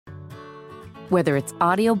Whether it's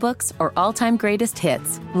audiobooks or all-time greatest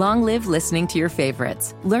hits, long live listening to your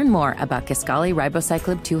favorites. Learn more about Kisqali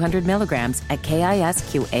Ribociclib 200 milligrams at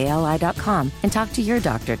KISQALI.com and talk to your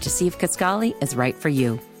doctor to see if Kisqali is right for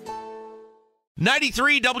you.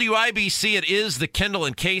 93 WIBC, it is the Kendall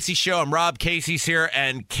and Casey show. I'm Rob, Casey's here,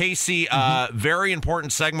 and Casey, very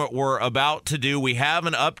important segment we're about to do. We have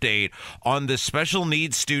an update on this special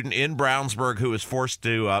needs student in Brownsburg who was forced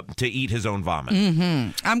to eat his own vomit.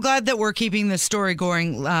 I'm glad that we're keeping this story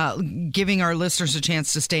going, giving our listeners a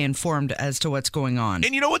chance to stay informed as to what's going on.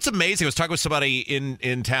 And you know what's amazing? I was talking with somebody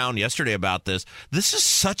in town yesterday about this. This is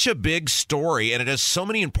such a big story, and it has so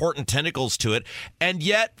many important tentacles to it, and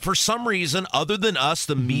yet, for some reason, other than us,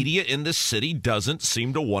 the media in this city doesn't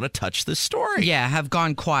seem to want to touch this story. Yeah, have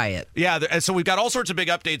gone quiet. Yeah, and so we've got all sorts of big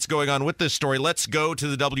updates going on with this story. Let's go to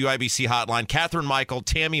the WIBC hotline. Catherine Michael,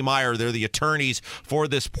 Tammy Meyer, they're the attorneys for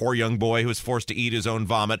this poor young boy who was forced to eat his own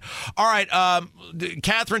vomit. All right,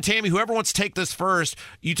 Catherine, Tammy, whoever wants to take this first,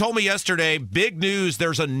 you told me yesterday, big news,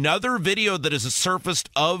 there's another video that has surfaced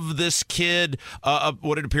of this kid,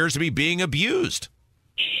 what it appears to be being abused.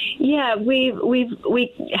 Yeah, we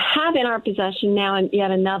have in our possession now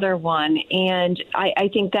yet another one, and I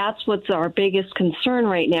think that's what's our biggest concern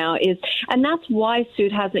right now and that's why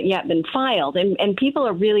suit hasn't yet been filed. And people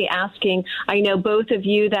are really asking, I know both of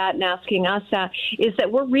you that and asking us that, is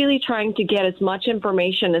that we're really trying to get as much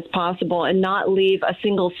information as possible and not leave a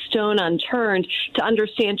single stone unturned to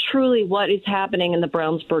understand truly what is happening in the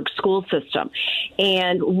Brownsburg school system.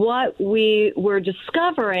 And what we were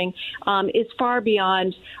discovering is far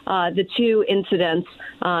beyond the two incidents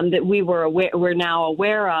that we're now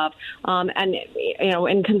aware of,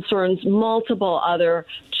 and concerns multiple other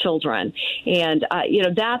children. And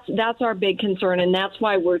that's our big concern, and that's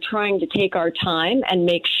why we're trying to take our time and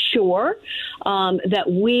make sure that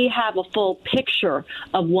we have a full picture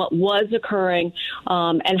of what was occurring,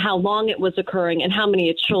 and how long it was occurring, and how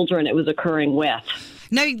many children it was occurring with.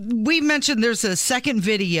 Now, we mentioned there's a second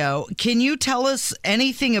video. Can you tell us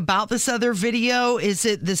anything about this other video? Is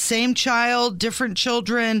it the same child, different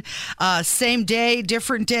children, same day,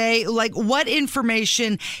 different day? Like, what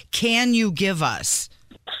information can you give us?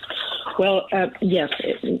 Well, yes,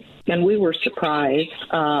 and we were surprised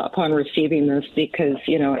upon receiving this because,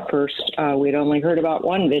 at first we'd only heard about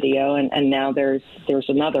one video, and now there's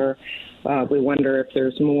another. We wonder if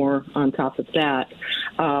there's more on top of that.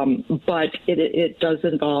 But it does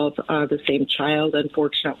involve the same child,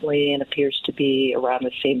 unfortunately, and appears to be around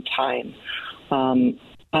the same time.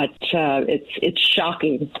 But it's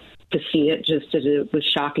shocking to see it, just as it was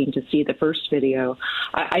shocking to see the first video.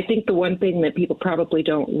 I think the one thing that people probably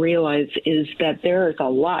don't realize is that there is a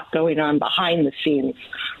lot going on behind the scenes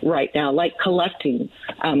right now, like collecting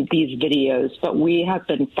these videos. But we have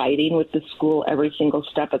been fighting with the school every single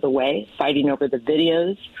step of the way, fighting over the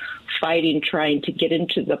videos, fighting trying to get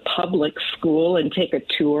into the public school and take a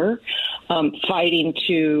tour, fighting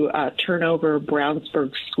to turn over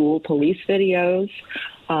Brownsburg school police videos.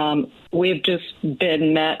 We've just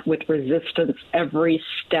been met with resistance every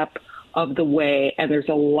step of the way, and there's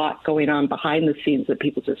a lot going on behind the scenes that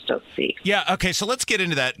people just don't see. Yeah, okay, so let's get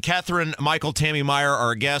into that. Catherine, Michael, Tammy Meyer are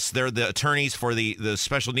our guests. They're the attorneys for the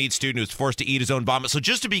special needs student who's forced to eat his own vomit. So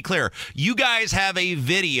just to be clear, you guys have a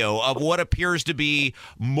video of what appears to be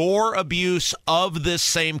more abuse of this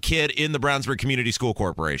same kid in the Brownsburg Community School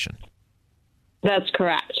Corporation. That's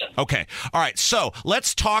correct. Okay. All right. So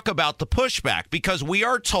let's talk about the pushback, because we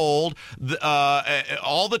are told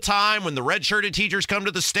all the time when the red-shirted teachers come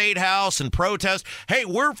to the State House and protest, hey,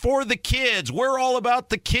 we're for the kids. We're all about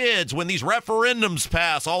the kids. When these referendums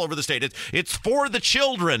pass all over the state, it's for the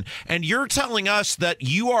children. And you're telling us that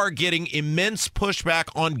you are getting immense pushback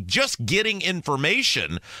on just getting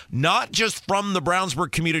information, not just from the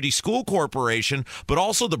Brownsburg Community School Corporation, but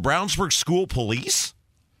also the Brownsburg School Police?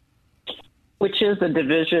 Which is a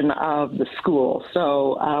division of the school.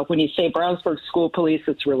 So when you say Brownsburg School Police,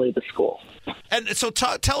 it's really the school. And so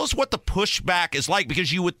tell us what the pushback is like,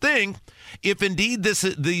 because you would think if indeed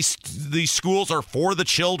these schools are for the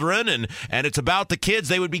children and it's about the kids,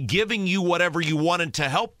 they would be giving you whatever you wanted to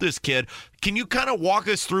help this kid. Can you kind of walk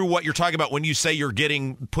us through what you're talking about when you say you're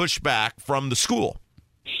getting pushback from the school?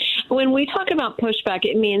 When we talk about pushback,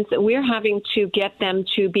 it means that we're having to get them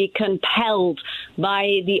to be compelled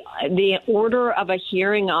by the order of a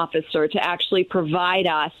hearing officer to actually provide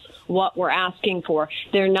us what we're asking for.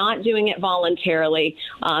 They're not doing it voluntarily.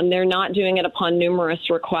 They're not doing it upon numerous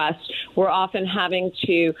requests. We're often having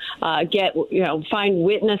to find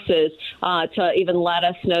witnesses to even let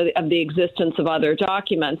us know of the existence of other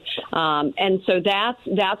documents. And so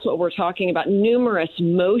that's what we're talking about, numerous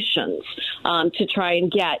motions to try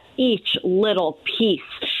and get each little piece.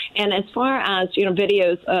 And as far as,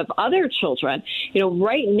 videos of other children,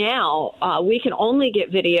 right now we can only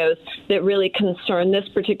get videos that really concern this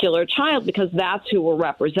particular child because that's who we're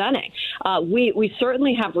representing. We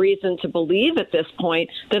certainly have reason to believe at this point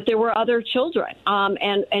that there were other children.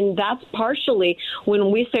 And that's partially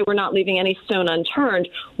when we say we're not leaving any stone unturned,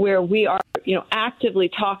 where we are, actively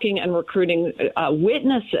talking and recruiting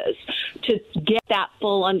witnesses to get that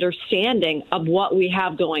full understanding of what we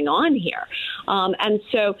have going on here. And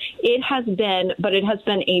so it has been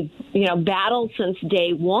a battle since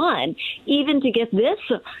day one, even to get this,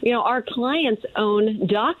 our clients' own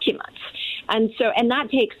documents. And that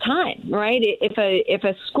takes time, right? If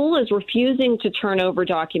a school is refusing to turn over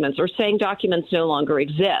documents or saying documents no longer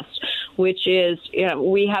exist, which is,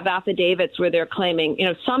 we have affidavits where they're claiming,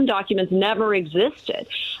 some documents never existed.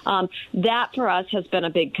 That for us has been a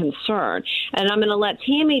big concern. And I'm going to let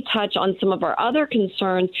Tammy touch on some of our other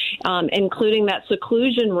concerns, including that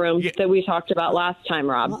seclusion room that we talked about last time,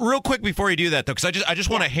 Rob. Real quick before you do that, though, because I just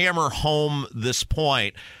want to hammer home this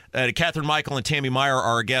point. Catherine Michael and Tammy Meyer are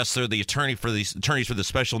our guests. They're the attorneys for the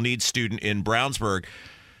special needs student in Brownsburg.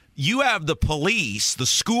 You have the police, the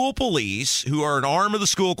school police, who are an arm of the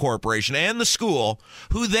school corporation and the school,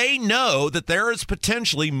 who they know that there is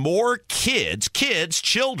potentially more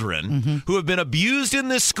children, who have been abused in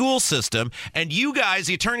this school system. And you guys,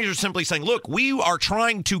 the attorneys, are simply saying, look, we are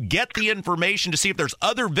trying to get the information to see if there's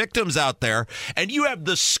other victims out there. And you have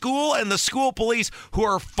the school and the school police who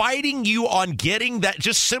are fighting you on getting that,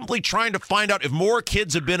 just simply trying to find out if more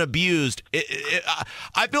kids have been abused.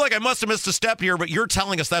 I feel like I must have missed a step here, but you're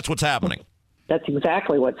telling us that's what's happening. That's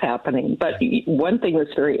exactly what's happening. But one thing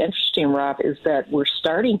that's very interesting, Rob, is that we're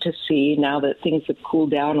starting to see, now that things have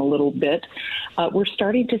cooled down a little bit, we're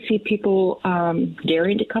starting to see people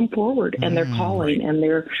daring to come forward, and they're calling, and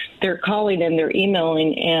they're calling and they're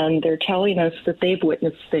emailing, and they're telling us that they've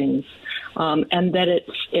witnessed things. And that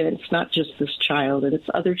it's not just this child, and it's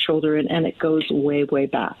other children, and it goes way, way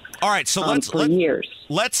back. All right, so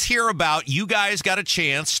let's hear about, you guys got a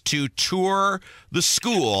chance to tour the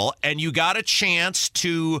school, and you got a chance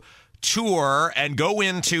to tour and go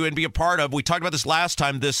into and be a part of, we talked about this last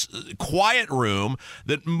time, this quiet room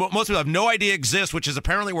that most people have no idea exists, which is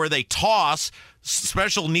apparently where they toss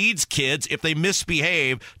special needs kids if they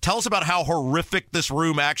misbehave. Tell us about how horrific this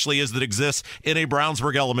room actually is that exists in a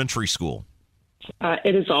Brownsburg elementary school.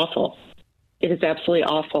 It is awful. It is absolutely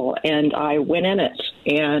awful. And I went in it,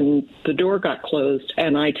 and the door got closed.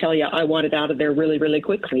 And I tell you, I wanted out of there really, really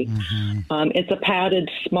quickly. It's a padded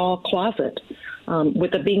small closet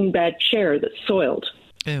with a beanbag chair that's soiled.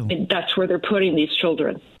 And that's where they're putting these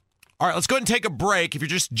children. All right, let's go ahead and take a break. If you're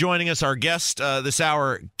just joining us, our guest this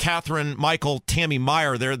hour, Catherine Michael, Tammy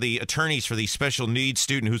Meyer, they're the attorneys for the special needs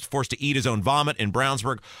student who's forced to eat his own vomit in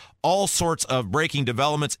Brownsburg. All sorts of breaking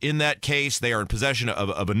developments in that case. They are in possession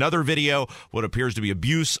of another video, what appears to be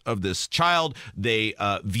abuse of this child. They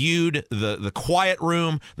viewed the quiet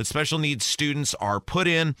room that special needs students are put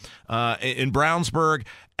in Brownsburg.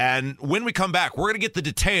 And when we come back, we're going to get the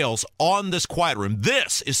details on this quiet room.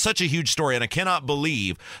 This is such a huge story, and I cannot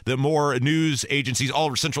believe that more news agencies all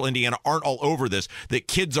over central Indiana aren't all over this, that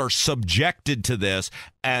kids are subjected to this.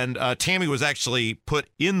 And Tammy was actually put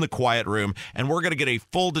in the quiet room, and we're going to get a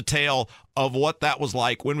full detail of what that was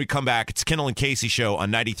like when we come back. It's Kendall and Casey Show on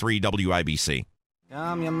 93 WIBC.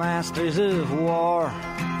 Come, you masters of war,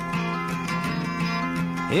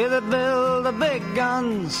 you that build the big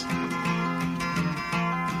guns,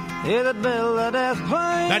 you that build the death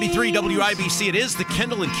plane. 93 WIBC, it is the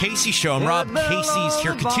Kendall and Casey Show. I'm Rob Casey's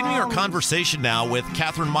here, continuing our conversation now with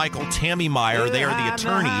Catherine Michael, Tammy Meyer. They are the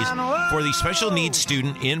attorneys for the special needs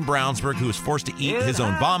student in Brownsburg who was forced to eat his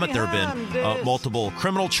own vomit. There have been multiple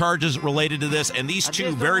criminal charges related to this, and these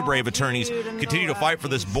two very brave attorneys continue to fight for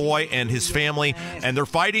this boy and his family, and they're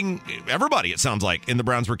fighting everybody, it sounds like, in the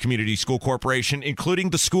Brownsburg Community School Corporation,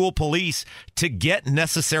 including the school police, to get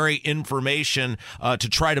necessary information to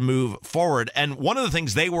try to move forward. And one of the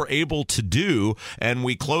things they were able to do, and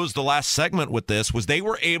we closed the last segment with this, was they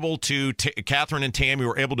were able to, Catherine and Tammy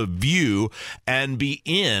were able to view and be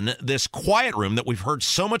in this quiet room that we've heard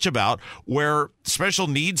so much about, where special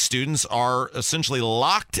needs students are essentially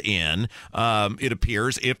locked in, it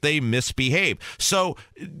appears, if they misbehave. So,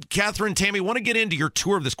 Catherine, Tammy, I want to get into your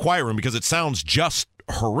tour of this quiet room because it sounds just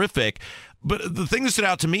horrific. But the thing that stood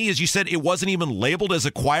out to me is you said it wasn't even labeled as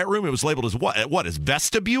a quiet room. It was labeled as what? What, as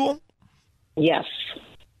vestibule? Yes.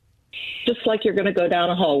 Just like you're going to go down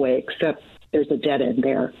a hallway, except there's a dead end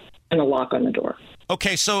there and a lock on the door.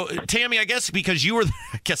 Okay, so Tammy, I guess because you were,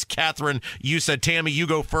 Catherine, you said, Tammy, you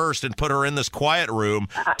go first and put her in this quiet room.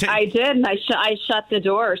 I did, and I shut the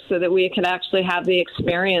door so that we could actually have the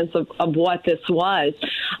experience of what this was.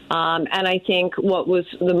 And I think what was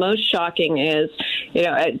the most shocking is,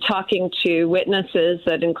 talking to witnesses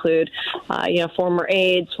that include, former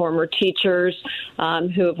aides, former teachers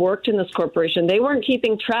who have worked in this corporation. They weren't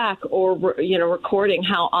keeping track or, recording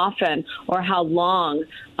how often or how long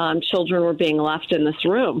children were being left in this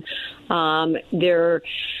room. So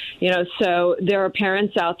there are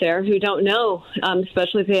parents out there who don't know,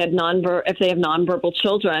 especially if they have nonverbal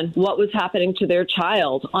children, what was happening to their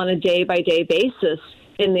child on a day-by-day basis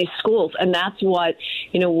in these schools. And that's what,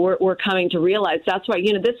 we're coming to realize. That's why,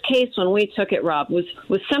 this case, when we took it, Rob, was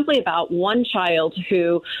simply about one child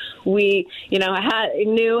who we,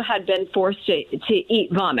 knew had been forced to eat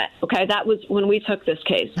vomit. Okay. That was when we took this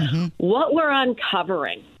case. Mm-hmm. What we're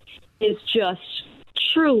uncovering is just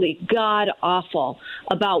truly god-awful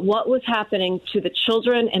about what was happening to the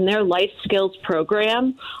children in their life skills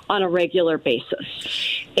program on a regular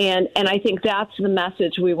basis. And I think that's the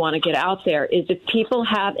message we want to get out there, is if people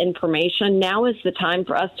have information, now is the time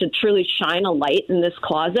for us to truly shine a light in this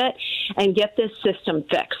closet and get this system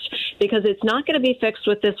fixed. Because it's not going to be fixed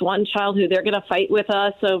with this one child who they're going to fight with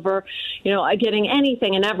us over, getting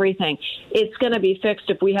anything and everything. It's going to be fixed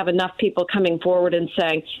if we have enough people coming forward and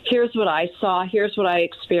saying, here's what I saw, here's what I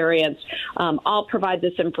experienced. I'll provide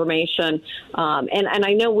this information. And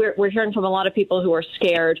I know we're hearing from a lot of people who are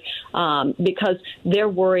scared because they're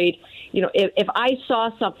worried, if I saw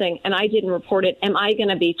something and I didn't report it, am I going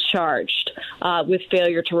to be charged with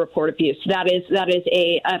failure to report abuse? That is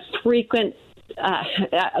a frequent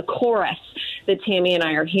a chorus that Tammy and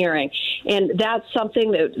I are hearing. And that's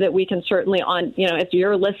something that we can certainly if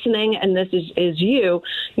you're listening and this is you,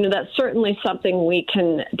 that's certainly something we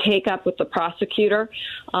can take up with the prosecutor,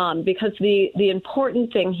 because the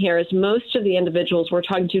important thing here is most of the individuals we're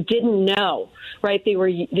talking to didn't know, right? They're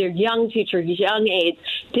young teachers, young aides,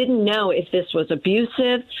 didn't know if this was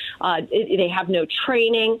abusive. They have no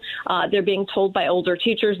training. They're being told by older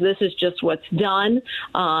teachers, this is just what's done.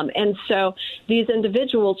 And so these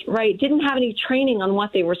individuals, right, didn't have any training on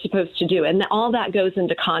what they were supposed to do. And all that goes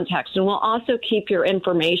into context. And we'll also keep your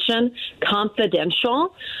information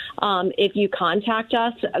confidential. If you contact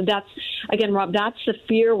us, that's, again, Rob, that's the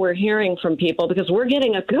fear we're hearing from people, because we're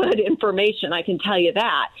getting a good information, I can tell you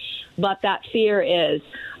that. But that fear is,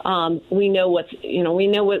 we know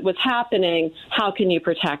what's happening. How can you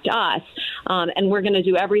protect us? And we're going to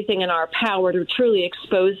do everything in our power to truly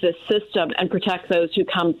expose this system and protect those who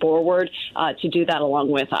come forward to do that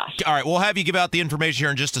along with us. All right, we'll have you give out the information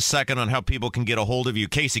here in just a second on how people can get a hold of you.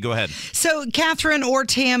 Casey, go ahead. So, Catherine or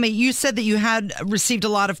Tammy, you said that you had received a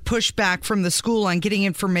lot of pushback from the school on getting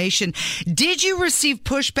information. Did you receive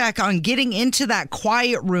pushback on getting into that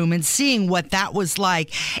quiet room and seeing what that was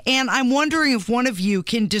like? And I'm wondering if one of you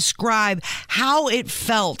can describe how it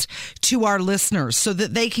felt to our listeners so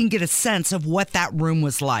that they can get a sense of what that room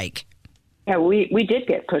was like. Yeah, we did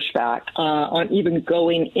get pushback on even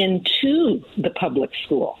going into the public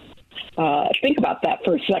school. Think about that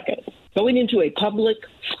for a second. Going into a public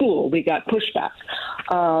school, we got pushback.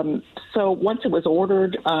 So once it was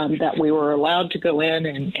ordered that we were allowed to go in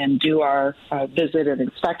and do our visit and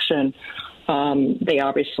inspection, they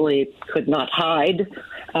obviously could not hide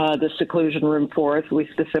the seclusion room for us. We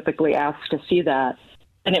specifically asked to see that.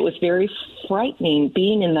 And it was very frightening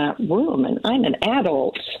being in that room. And I'm an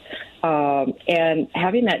adult. And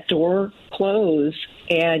having that door close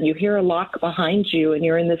and you hear a lock behind you and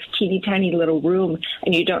you're in this teeny tiny little room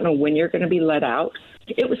and you don't know when you're going to be let out.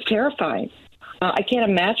 It was terrifying. I can't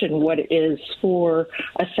imagine what it is for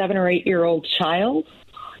a 7 or 8 year old child.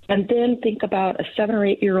 And then think about a 7 or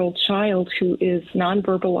 8 year old child who is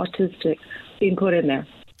nonverbal autistic being put in there.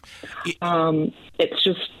 It's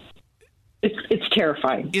just, it's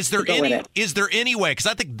terrifying. Is there any way, because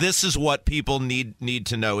I think this is what people need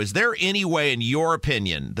to know, is there any way, in your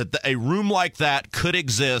opinion, that a room like that could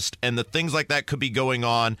exist and the things like that could be going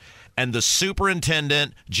on and the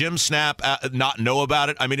superintendent, Jim Snap, not know about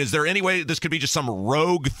it? I mean, is there any way this could be just some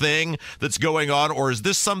rogue thing that's going on, or is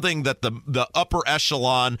this something that the upper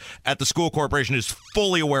echelon at the school corporation is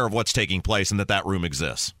fully aware of what's taking place and that room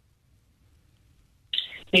exists?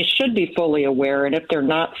 They should be fully aware, and if they're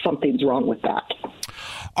not, something's wrong with that.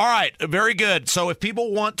 All right, very good. So if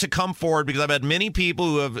people want to come forward, because I've had many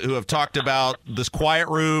people who have talked about this quiet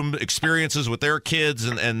room experiences with their kids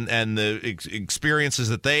and the experiences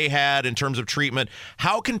that they had in terms of treatment,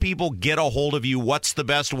 how can people get a hold of you? What's the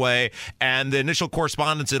best way? And the initial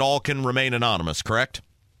correspondence, it all can remain anonymous, correct?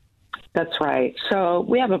 That's right. So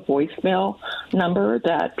we have a voicemail number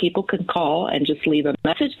that people can call and just leave a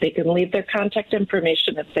message. They can leave their contact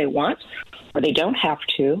information if they want, or they don't have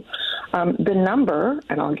to. The number,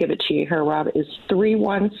 and I'll give it to you here, Rob, is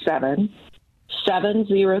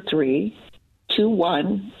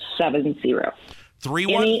 317-703-2170.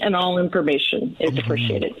 Any and all information is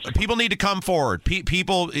appreciated. People need to come forward.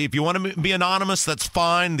 People, if you want to be anonymous, that's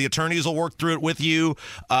fine. The attorneys will work through it with you.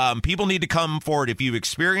 People need to come forward. If you've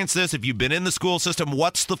experienced this, if you've been in the school system,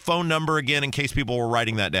 what's the phone number again in case people were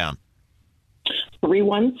writing that down?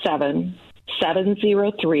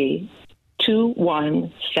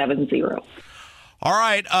 317-703-2170. All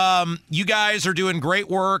right. You guys are doing great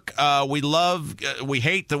work. We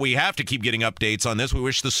hate that we have to keep getting updates on this. We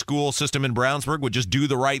wish the school system in Brownsburg would just do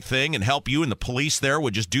the right thing and help you, and the police there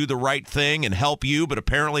would just do the right thing and help you. But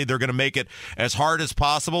apparently they're going to make it as hard as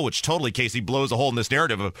possible, which totally, Casey, blows a hole in this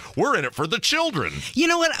narrative of we're in it for the children. You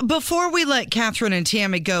know what? Before we let Catherine and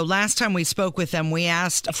Tammy go, last time we spoke with them, we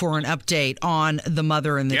asked for an update on the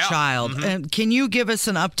mother and the child. Can you give us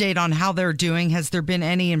an update on how they're doing? Has there been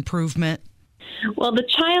any improvement? Well, the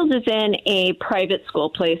child is in a private school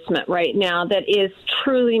placement right now that is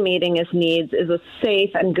truly meeting his needs, is a safe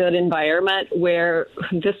and good environment where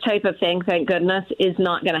this type of thing, thank goodness, is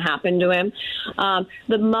not going to happen to him.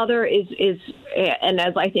 The mother is, and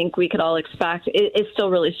as I think we could all expect, is still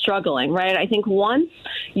really struggling, right? I think once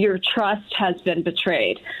your trust has been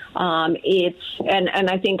betrayed, and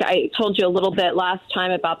I think I told you a little bit last time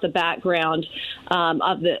about the background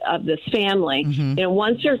of this family. You know,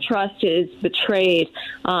 once your trust is betrayed,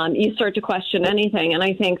 you start to question anything. And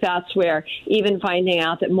I think that's where even finding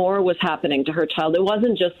out that more was happening to her child, it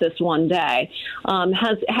wasn't just this one day,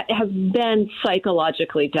 has been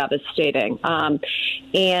psychologically devastating. And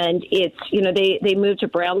it's, you know, they moved to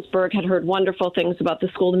Brownsburg, had heard wonderful things about the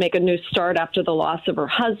school to make a new start after the loss of her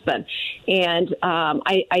husband. And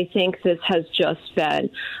I think this has just been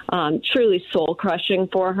truly soul crushing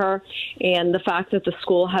for her. And the fact that the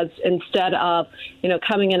school has, instead of, you know,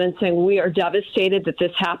 coming in and saying, we are devastated that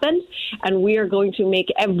this happened, and we are going to make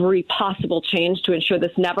every possible change to ensure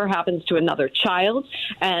this never happens to another child.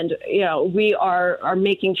 And, you know, we are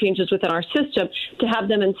making changes within our system to have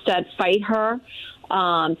them instead fight her,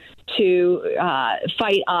 to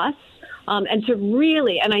fight us. And to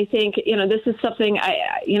really, and I think, you know, this is something,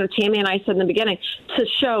 Tammy and I said in the beginning, to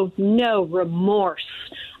show no remorse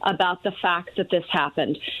about the fact that this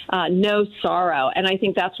happened, no sorrow. And I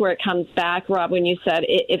think that's where it comes back, Rob, when you said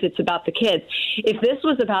if it's about the kids. If this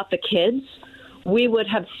was about the kids, we would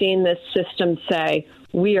have seen this system say,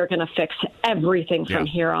 we are going to fix everything from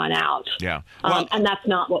here on out. Yeah. Well, and that's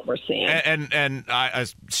not what we're seeing. And I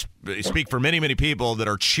speak for many, many people that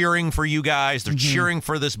are cheering for you guys. They're cheering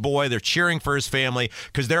for this boy. They're cheering for his family,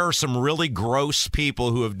 because there are some really gross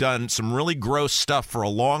people who have done some really gross stuff for a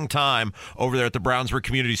long time over there at the Brownsburg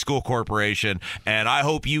Community School Corporation. And I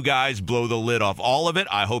hope you guys blow the lid off all of it.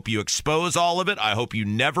 I hope you expose all of it. I hope you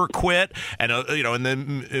never quit. And,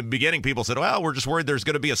 in the beginning, people said, well, we're just worried there's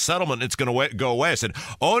going to be a settlement and it's going to go away. I said,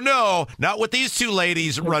 oh, no, not with these two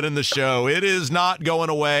ladies running the show. It is not going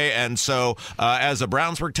away. And so as a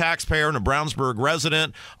Brownsburg taxpayer and a Brownsburg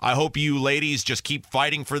resident, I hope you ladies just keep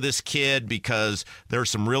fighting for this kid, because there's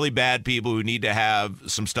some really bad people who need to have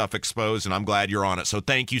some stuff exposed, and I'm glad you're on it. So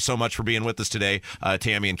thank you so much for being with us today,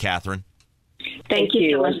 Tammy and Catherine. Thank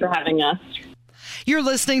you so much for having us. You're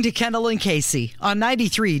listening to Kendall and Casey on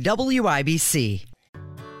 93 WIBC.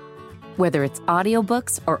 Whether it's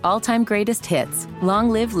audiobooks or all-time greatest hits, long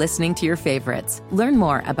live listening to your favorites. Learn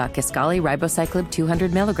more about Kisqali Ribociclib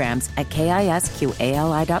 200 milligrams at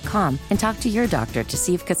KISQALI.com and talk to your doctor to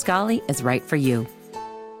see if Kisqali is right for you.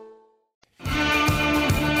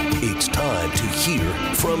 It's time to hear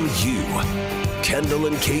from you. Kendall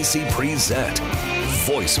and Casey present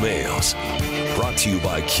Voicemails. Brought to you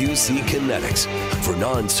by QC Kinetics for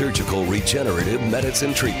non-surgical regenerative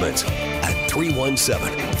medicine treatments at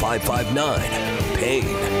 317-559-PAIN.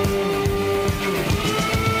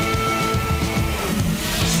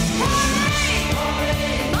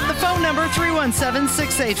 The phone number,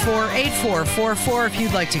 317-684-8444. If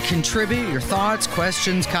you'd like to contribute your thoughts,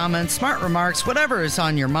 questions, comments, smart remarks, whatever is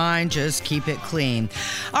on your mind, just keep it clean.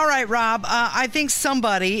 All right, Rob, I think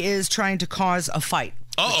somebody is trying to cause a fight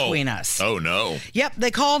between us. Oh, no. Yep,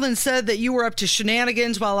 they called and said that you were up to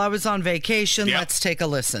shenanigans while I was on vacation. Yep. Let's take a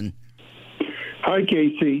listen. Hi,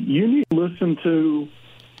 Casey. You need to listen to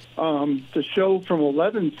the show from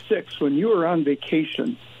 11/6 when you were on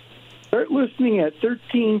vacation. Start listening at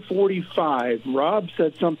 13:45. Rob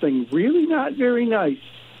said something really not very nice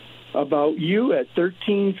about you at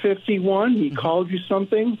 13:51. He called you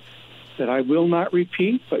something that I will not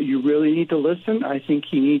repeat, but you really need to listen. I think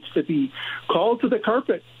he needs to be called to the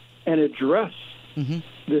carpet and address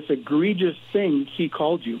this egregious thing he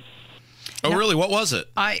called you. Oh, really? What was it?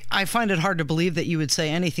 I find it hard to believe that you would say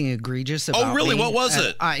anything egregious about me. Oh, really? What was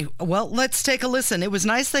it? Well, let's take a listen. It was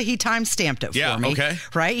nice that he time-stamped it for me. Okay.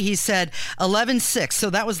 Right? He said 11/6. So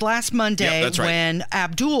that was last Monday that's right. when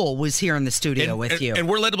Abdul was here in the studio with you. And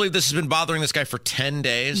we're led to believe this has been bothering this guy for 10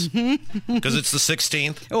 days because it's the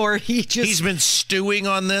 16th. Or he's been stewing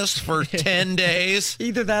on this for 10 days.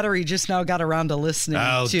 Either that or he just now got around to listening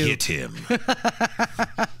I'll to... get him.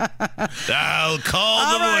 I'll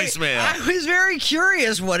call the voicemail. I was very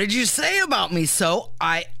curious. What did you say about me? So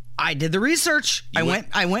I did the research. I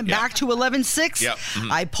went back to 11/6. Yep.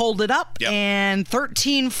 I pulled it up, and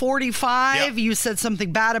 13:45. You said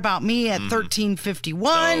something bad about me at 13:51.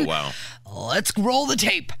 Oh, wow. Let's roll the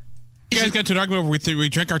tape. You guys got to an argument where we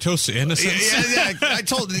drank our toast to innocence. Yeah. I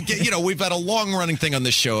told we've had a long-running thing on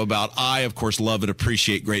this show about I, of course, love and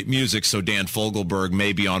appreciate great music, so Dan Fogelberg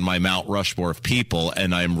may be on my Mount Rushmore of people,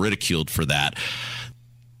 and I'm ridiculed for that.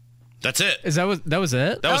 That's it. That was it? That was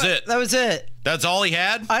it. That was it. That's all he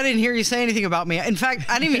had? I didn't hear you say anything about me. In fact,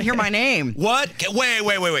 I didn't even hear my name. What?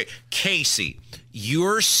 Wait. Casey,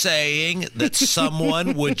 you're saying that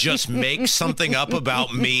someone would just make something up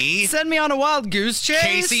about me? Send me on a wild goose chase?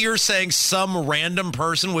 Casey, you're saying some random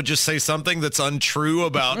person would just say something that's untrue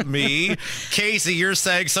about me? Casey, you're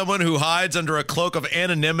saying someone who hides under a cloak of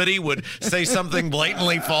anonymity would say something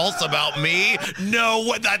blatantly false about me?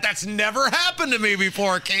 No, that's never happened to me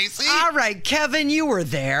before, Casey. All right, Kevin, you were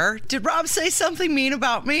there. Did Rob say something mean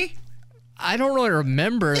about me? I don't really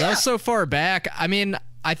remember. That was so far back. I mean,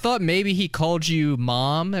 I thought maybe he called you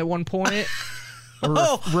mom at one point.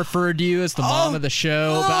 Or referred to you as the mom of the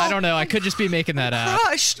show, but I don't know. I could just be making that up.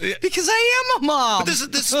 Crushed, because I am a mom.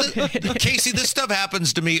 But Casey, this stuff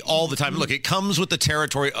happens to me all the time. Look, it comes with the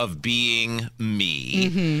territory of being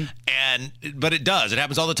me, but it does. It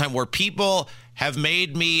happens all the time where people have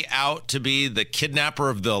made me out to be the kidnapper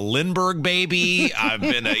of the Lindbergh baby. I've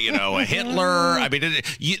been a Hitler. I mean,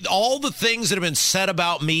 all the things that have been said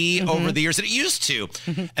about me over the years that it used to.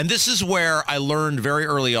 And this is where I learned very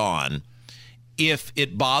early on, if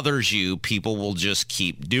it bothers you, people will just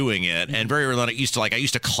keep doing it. And very early on, I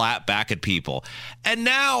used to clap back at people. And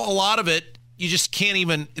now a lot of it, you just can't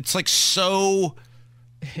even, it's like so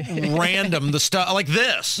random, the stuff like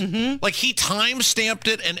this. Like he time-stamped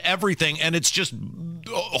it and everything, and it's just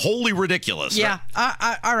wholly ridiculous. Yeah.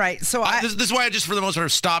 Right? All right. So this is why I just, for the most part,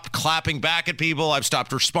 have stopped clapping back at people. I've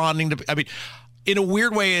stopped responding to, I mean, in a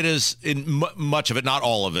weird way, it is, in much of it, not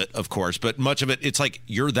all of it, of course, but much of it, it's like,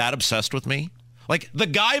 you're that obsessed with me? Like, the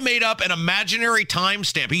guy made up an imaginary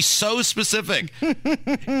timestamp. He's so specific.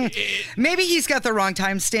 Maybe he's got the wrong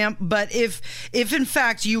timestamp, but if in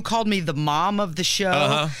fact you called me the mom of the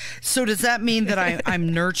show, so does that mean that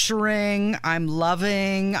I'm nurturing, I'm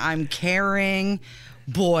loving, I'm caring?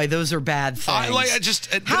 Boy, those are bad things.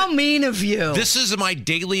 How mean of you. This is my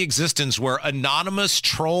daily existence where anonymous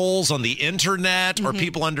trolls on the internet or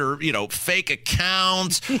people under, fake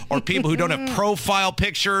accounts or people who don't have profile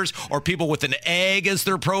pictures or people with an egg as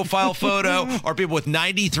their profile photo or people with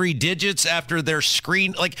 93 digits after their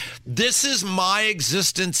screen. Like, this is my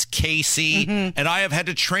existence, Casey, and I have had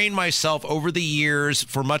to train myself over the years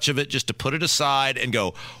for much of it just to put it aside and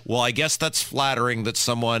go, well, I guess that's flattering that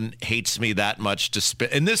someone hates me that much to spit.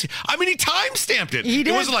 And this, I mean, he time-stamped it. He did.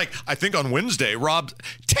 It wasn't like, I think on Wednesday, Rob,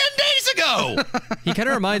 10 days ago. He kind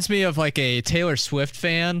of reminds me of like a Taylor Swift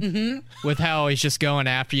fan with how he's just going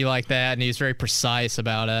after you like that, and he's very precise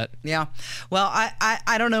about it. Yeah. Well,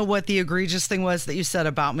 I don't know what the egregious thing was that you said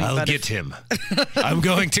about me. I'll get him. I'm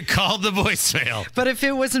going to call the voicemail. But if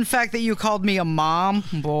it was in fact that you called me a mom,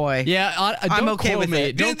 boy. Yeah, I'm okay with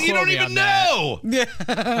it. You don't even know. Yeah.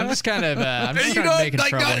 I'm just kind of making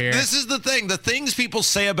trouble here. This is the thing. The things people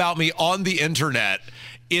say about me on the internet,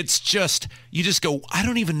 it's just, you just go, I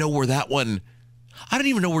don't even know where that one, I don't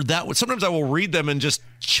even know where that was. Sometimes I will read them and just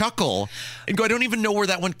chuckle and go, I don't even know where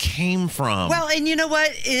that one came from. Well, and you know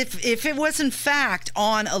what? If it was in fact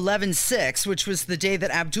on 11/6, which was the day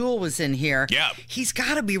that Abdul was in here, he's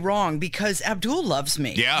got to be wrong because Abdul loves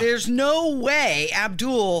me. Yeah. There's no way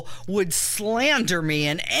Abdul would slander me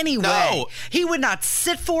in any way. He would not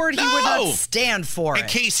sit for it. He would not stand for it. And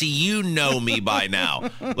Casey, you know me by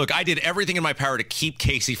now. Look, I did everything in my power to keep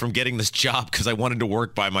Casey from getting this job because I wanted to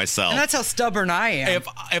work by myself. And that's how stubborn I am.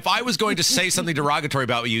 If I was going to say something derogatory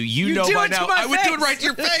about you, you know by now, I would do it right to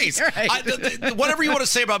your face. Right. Whatever you want to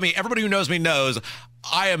say about me, everybody who knows me knows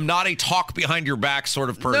I am not a talk behind your back sort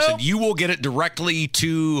of person. Nope. You will get it directly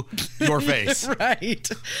to your face. Right.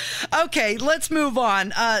 Okay, let's move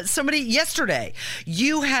on. Somebody, yesterday,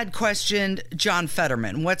 you had questioned John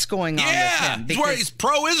Fetterman. What's going on with him? Because he's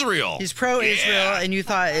pro-Israel. He's pro-Israel, and you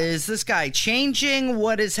thought, is this guy changing?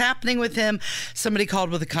 What is happening with him? Somebody called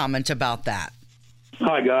with a comment about that.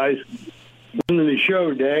 Hi, guys. Listening to the show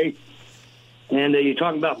today, and you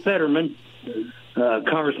talk about Fetterman.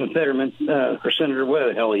 Congressman Fetterman, or Senator, whatever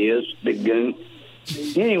the hell he is, big goon.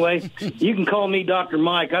 Anyway, you can call me Dr.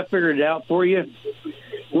 Mike. I figured it out for you.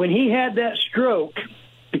 When he had that stroke,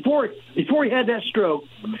 before he had that stroke,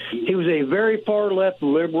 he was a very far left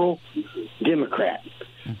liberal Democrat.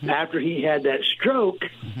 Mm-hmm. After he had that stroke,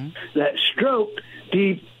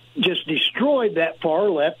 just destroyed that far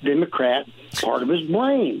left Democrat part of his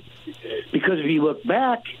brain. Because if you look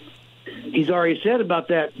back, he's already said about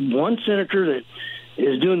that one senator that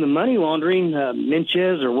is doing the money laundering,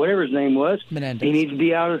 Menendez or whatever his name was. Menendez. He needs to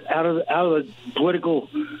be out of the political,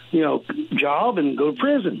 job and go to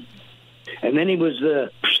prison. And then he was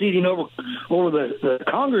proceeding over the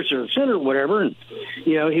Congress or the Senate or whatever, and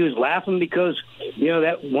he was laughing because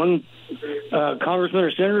that one congressman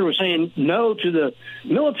or senator was saying no to the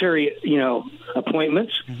military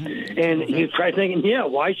appointments, and he tried thinking,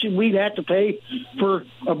 why should we have to pay for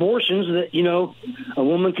abortions that a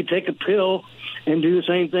woman could take a pill and do the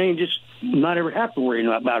same thing, just not ever have to worry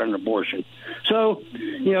about an abortion. So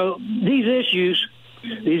these issues.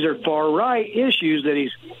 These are far-right issues that he's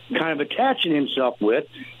kind of attaching himself with.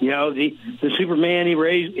 The Superman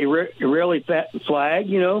Israeli flag.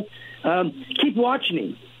 Keep watching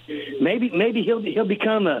him. Maybe he'll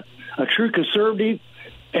become a true conservative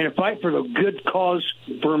and fight for the good cause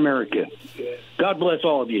for America. God bless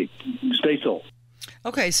all of you. Stay safe.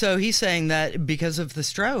 Okay, so he's saying that because of the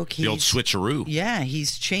stroke, the old switcheroo. Yeah,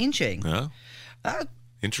 he's changing. Yeah.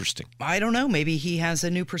 Interesting. I don't know. Maybe he has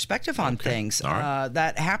a new perspective on things. All right.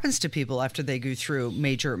 That happens to people after they go through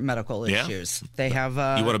major medical issues. They have.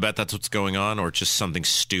 You want to bet that's what's going on, or just something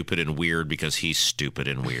stupid and weird because he's stupid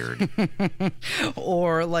and weird?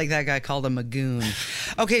 Or like that guy called him a goon.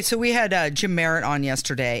 Okay, so we had Jim Merritt on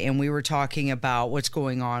yesterday, and we were talking about what's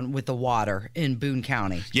going on with the water in Boone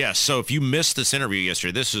County. Yeah. So if you missed this interview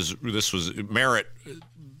yesterday, this was Merritt.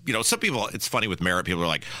 Some people, it's funny with Merritt, people are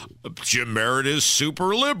like, Jim Merritt is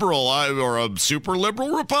super liberal or a super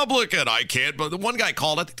liberal Republican. I can't. But the one guy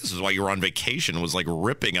called, I think this is why you were on vacation, was like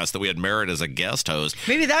ripping us that we had Merritt as a guest host.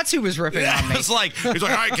 Maybe that's who was ripping on me. He's like,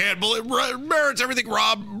 I can't believe Merritt's everything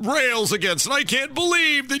Rob rails against, and I can't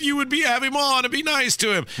believe that you would have him on and be nice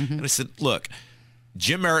to him. Mm-hmm. And I said, look,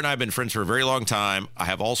 Jim Merritt and I have been friends for a very long time. I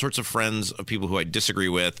have all sorts of friends of people who I disagree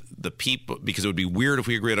with. The people, because it would be weird if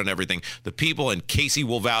we agreed on everything. The people, and Casey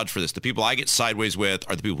will vouch for this, the people I get sideways with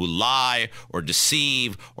are the people who lie or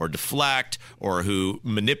deceive or deflect or who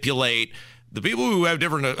manipulate. The people who have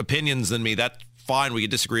different opinions than me, that's fine. We can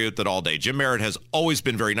disagree with it all day. Jim Merritt has always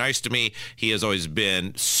been very nice to me. He has always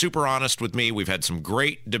been super honest with me. We've had some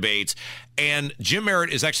great debates. And Jim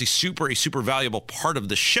Merritt is actually a super valuable part of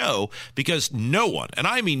the show because no one, and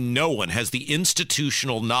I mean no one, has the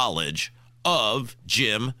institutional knowledge of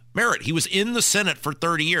Jim Merritt. He was in the Senate for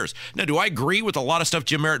 30 years. Now, do I agree with a lot of stuff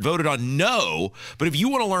Jim Merritt voted on? No. But if you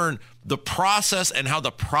want to learn the process and how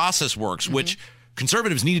the process works, which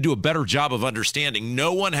conservatives need to do a better job of understanding,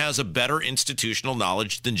 no one has a better institutional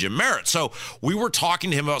knowledge than Jim Merritt. So we were talking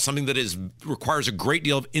to him about something that requires a great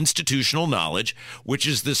deal of institutional knowledge, which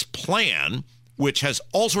is this plan, which has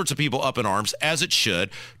all sorts of people up in arms, as it should,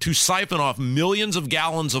 to siphon off millions of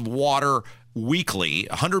gallons of water weekly,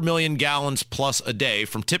 100 million gallons plus a day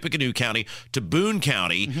from Tippecanoe County to Boone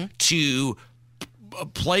County to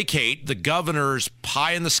placate the governor's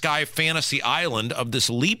pie-in-the-sky fantasy island of this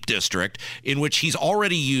LEAP district, in which he's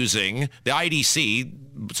already using the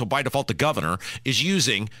IDC, so by default the governor, is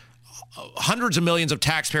using hundreds of millions of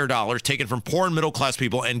taxpayer dollars taken from poor and middle-class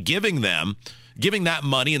people and giving that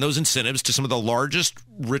money and those incentives to some of the largest,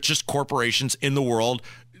 richest corporations in the world,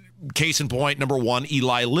 case in point, number one,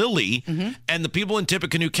 Eli Lilly, and the people in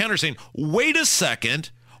Tippecanoe County are saying, wait a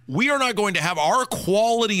second, we are not going to have our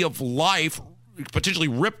quality of life potentially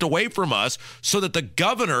ripped away from us so that the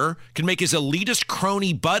governor can make his elitist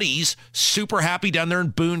crony buddies super happy down there in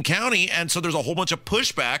Boone County. And so there's a whole bunch of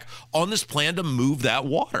pushback on this plan to move that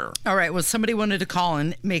water. All right. Well, somebody wanted to call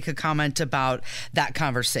and make a comment about that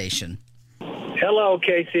conversation. Hello,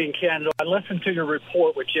 Casey and Kendall. I listened to your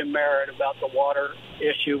report with Jim Merritt about the water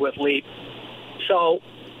issue with LEAP. So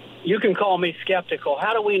you can call me skeptical.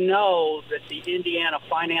 How do we know that the Indiana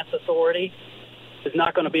Finance Authority is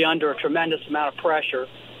not going to be under a tremendous amount of pressure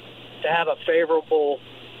to have a favorable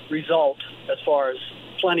result as far as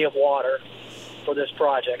plenty of water for this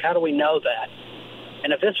project? How do we know that?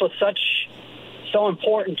 And if this was so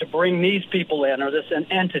important to bring these people in, or this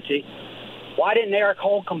entity, why didn't Eric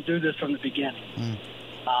Holcomb do this from the beginning?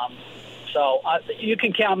 You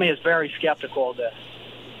can count me as very skeptical of this.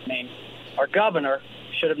 I mean, our governor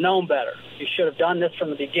should have known better. He should have done this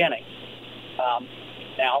from the beginning.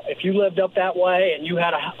 Now, if you lived up that way and you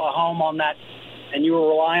had a home on that and you were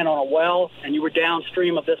relying on a well and you were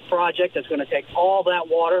downstream of this project that's going to take all that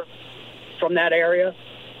water from that area,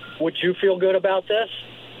 would you feel good about this?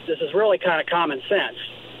 This is really kind of common sense.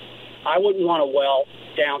 I wouldn't want a well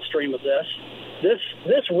downstream of this.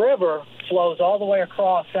 This river flows all the way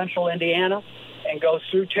across central Indiana and goes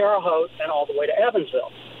through Terre Haute and all the way to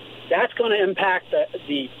Evansville. That's going to impact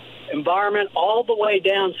the environment all the way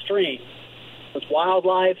downstream with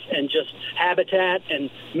wildlife and just habitat and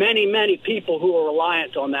many, many people who are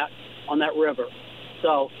reliant on that river.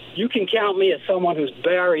 So you can count me as someone who's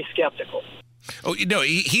very skeptical. Oh, no,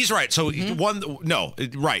 he's right. So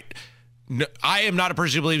right. No, I am not a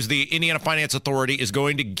person who believes the Indiana Finance Authority is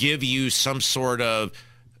going to give you some sort of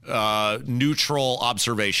neutral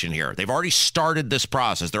observation here. They've already started this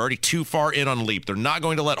process. They're already too far in on LEAP. They're not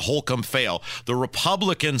going to let Holcomb fail. The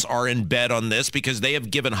Republicans are in bed on this because they have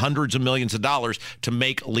given hundreds of millions of dollars to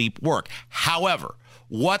make LEAP work. However,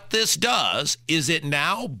 what this does is it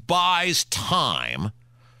now buys time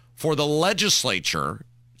for the legislature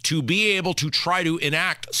to be able to try to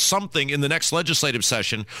enact something in the next legislative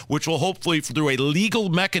session, which will hopefully, through a legal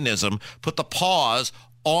mechanism, put the pause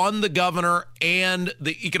on the governor and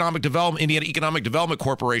the Indiana Economic Development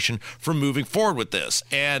Corporation from moving forward with this.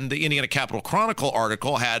 And the Indiana Capital Chronicle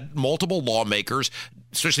article had multiple lawmakers,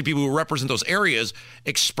 especially people who represent those areas,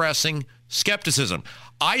 expressing skepticism.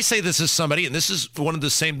 I say this as somebody, and this is one of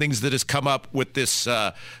the same things that has come up with this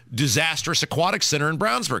disastrous aquatic center in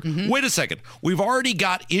Brownsburg. Wait a second. We've already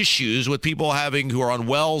got issues with people who are on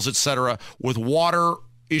wells, et cetera, with water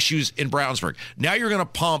issues in Brownsburg. Now you're going to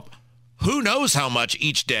pump who knows how much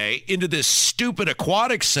each day into this stupid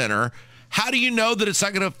aquatic center. How do you know that it's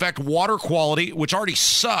not going to affect water quality, which already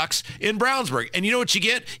sucks, in Brownsburg? And you know what you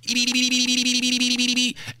get?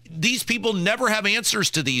 These people never have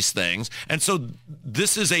answers to these things. And so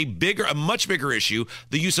this is a much bigger issue,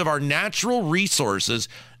 the use of our natural resources,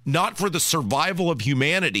 not for the survival of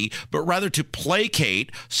humanity, but rather to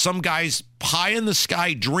placate some guy's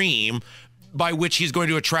pie-in-the-sky dream by which he's going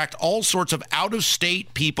to attract all sorts of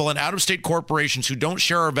out-of-state people and out-of-state corporations who don't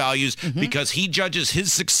share our values because he judges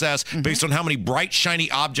his success based on how many bright,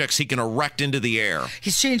 shiny objects he can erect into the air.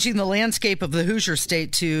 He's changing the landscape of the Hoosier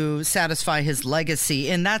State to satisfy his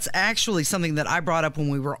legacy, and that's actually something that I brought up when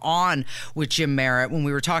we were on with Jim Merritt, when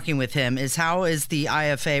we were talking with him, is how is the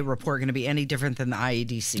IFA report going to be any different than the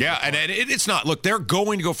IEDC report? And it's not. Look, they're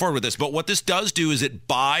going to go forward with this, but what this does do is it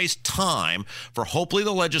buys time for hopefully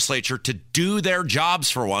the legislature to do their jobs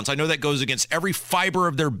for once. I know that goes against every fiber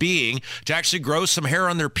of their being, to actually grow some hair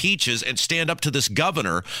on their peaches and stand up to this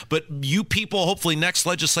governor. But you people, hopefully next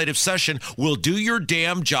legislative session, will do your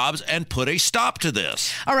damn jobs and put a stop to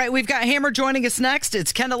this. All right, we've got Hammer joining us next.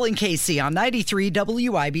 It's Kendall and Casey on 93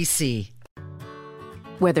 WIBC.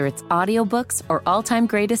 Whether it's audiobooks or all-time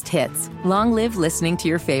greatest hits, long live listening to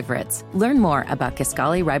your favorites. Learn more about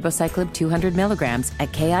Kisqali Ribociclib 200 milligrams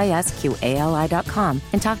at KISQALI.com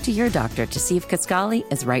and talk to your doctor to see if Kisqali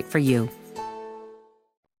is right for you.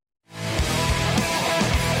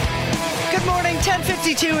 Good morning,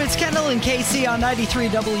 10:52. It's Kendall and Casey on 93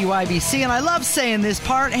 WIBC, and I love saying this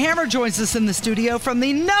part. Hammer joins us in the studio from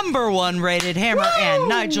the #1 rated Hammer and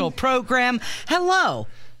Nigel program. Hello.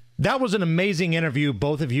 That was an amazing interview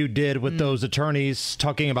both of you did with those attorneys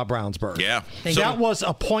talking about Brownsburg. Yeah. That was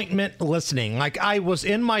appointment listening. Like, I was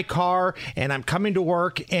in my car and I'm coming to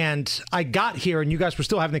work and I got here and you guys were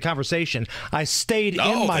still having the conversation. I stayed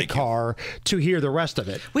in my car to hear the rest of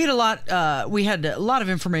it. We had a lot of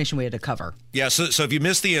information we had to cover. Yeah, so if you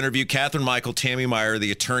missed the interview, Catherine Michael, Tammy Meyer,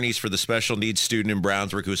 the attorneys for the special needs student in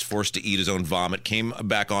Brownsburg who was forced to eat his own vomit, came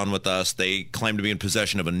back on with us. They claimed to be in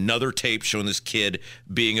possession of another tape showing this kid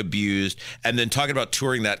being abused, and then talking about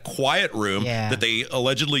touring that quiet room that they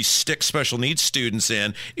allegedly stick special needs students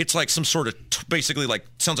in. It's like some sort of, basically like,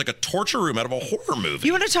 sounds like a torture room out of a horror movie.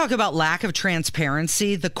 You want to talk about lack of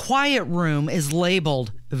transparency? The quiet room is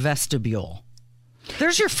labeled vestibule.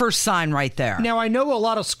 There's your first sign right there. Now, I know a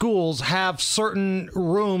lot of schools have certain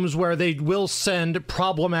rooms where they will send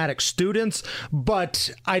problematic students,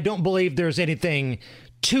 but I don't believe there's anything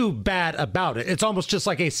too bad about it. It's almost just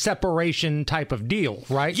like a separation type of deal,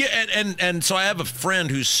 right? Yeah, and so I have a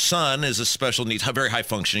friend whose son is a special needs, very high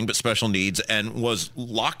functioning, but special needs, and was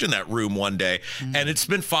locked in that room one day. And it's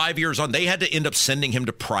been 5 years on. They had to end up sending him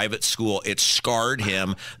to private school. It scarred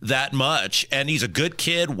him that much. And he's a good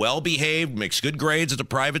kid, well behaved, makes good grades at the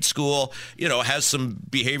private school, has some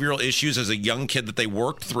behavioral issues as a young kid that they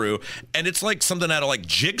worked through. And it's like something out of like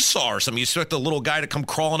Jigsaw or something. You expect the little guy to come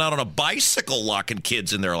crawling out on a bicycle locking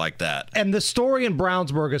kids in there like that. And the story in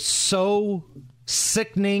Brownsburg is so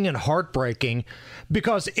sickening and heartbreaking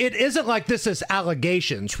because it isn't like this is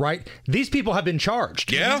allegations, right? These people have been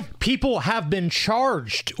charged. Yeah. People have been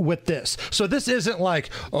charged with this. So this isn't like,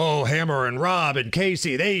 oh, Hammer and Rob and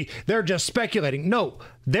Casey, they're just speculating. No,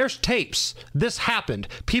 there's tapes. This happened.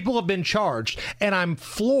 People have been charged. And I'm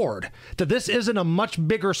floored that this isn't a much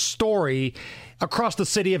bigger story across the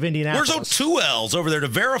city of Indianapolis. Where's those 2 L's over there to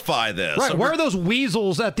verify this? Right. Where are those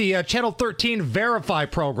weasels at the Channel 13 Verify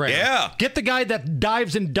program? Yeah. Get the guy that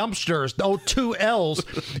dives in dumpsters, 2 L's.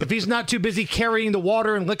 If he's not too busy carrying the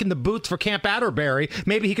water and licking the boots for Camp Atterbury,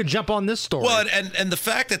 maybe he could jump on this story. Well, and the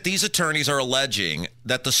fact that these attorneys are alleging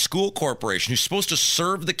that the school corporation, who's supposed to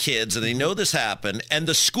serve the kids, and they know this happened, and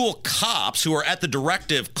the school cops who are at the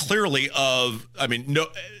directive clearly of,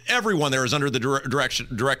 everyone there is under the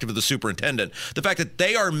directive of the superintendent. The fact that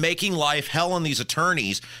they are making life hell on these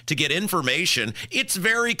attorneys to get information, it's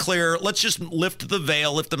very clear. Let's just lift the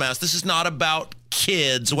veil, lift the mask. This is not about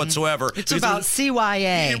kids whatsoever. It's about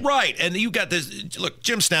CYA. Right. And you got this. Look,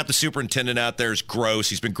 Jim Snap, the superintendent out there, is gross.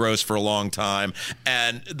 He's been gross for a long time.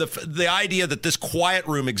 And the idea that this quiet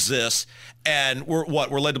room exists and we're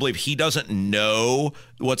led to believe he doesn't know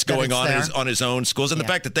what's going on his own schools. And the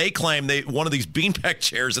fact that they claim one of these beanbag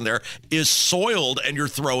chairs in there is soiled and you're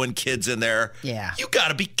throwing kids in there. Yeah. You got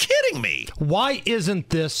to be kidding me. Why isn't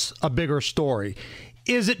this a bigger story?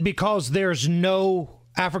 Is it because there's no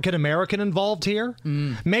African-American involved here?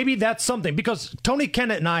 Maybe that's something, because Tony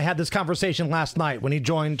Kennett and I had this conversation last night when he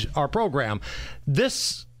joined our program.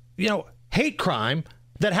 This, hate crime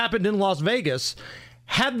that happened in Las Vegas,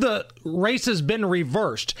 had the races been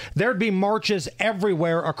reversed, there'd be marches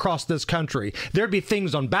everywhere across this country. There'd be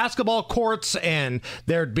things on basketball courts and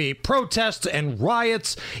there'd be protests and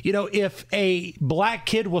riots. If a black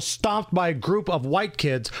kid was stomped by a group of white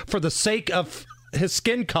kids for the sake of his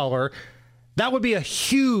skin color, that would be a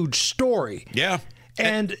huge story. Yeah.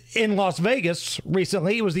 And in Las Vegas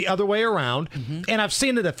recently, it was the other way around. And I've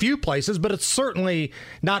seen it a few places, but it's certainly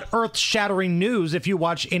not earth-shattering news if you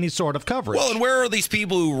watch any sort of coverage. Well, and where are these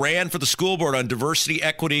people who ran for the school board on diversity,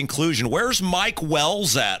 equity, inclusion? Where's Mike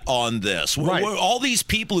Wells at on this? Right. All these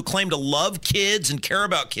people who claim to love kids and care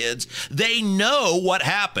about kids, they know what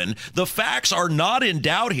happened. The facts are not in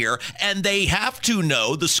doubt here, and they have to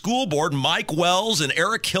know, the school board, Mike Wells and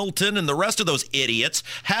Eric Hilton and the rest of those idiots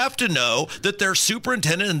have to know that their superintendent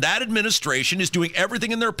and that administration is doing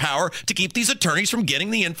everything in their power to keep these attorneys from getting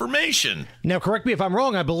the information. Now, correct me if I'm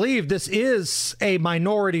wrong. I believe this is a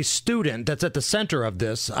minority student that's at the center of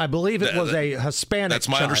this. I believe it was a Hispanic That's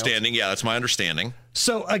my child. understanding. Yeah, that's my understanding.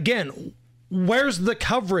 So, again, where's the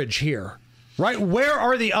coverage here? Right? Where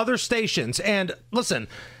are the other stations? And listen,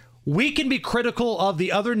 we can be critical of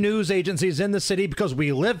the other news agencies in the city because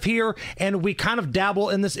we live here and we kind of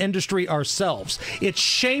dabble in this industry ourselves. It's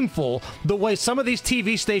shameful the way some of these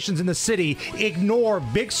TV stations in the city ignore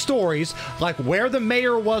big stories like where the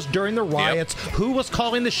mayor was during the riots, who was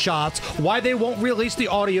calling the shots, why they won't release the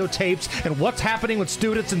audio tapes, and what's happening with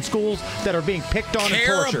students in schools that are being picked on and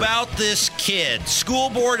tortured. Care about this kid.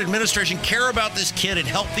 School board administration, care about this kid and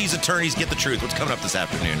help these attorneys get the truth. What's coming up this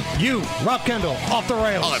afternoon? Rob Kendall, Off the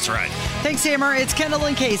Rails. Oh, that's right. Thanks, Hammer. It's Kendall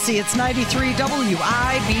and Casey. It's 93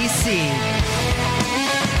 WIBC.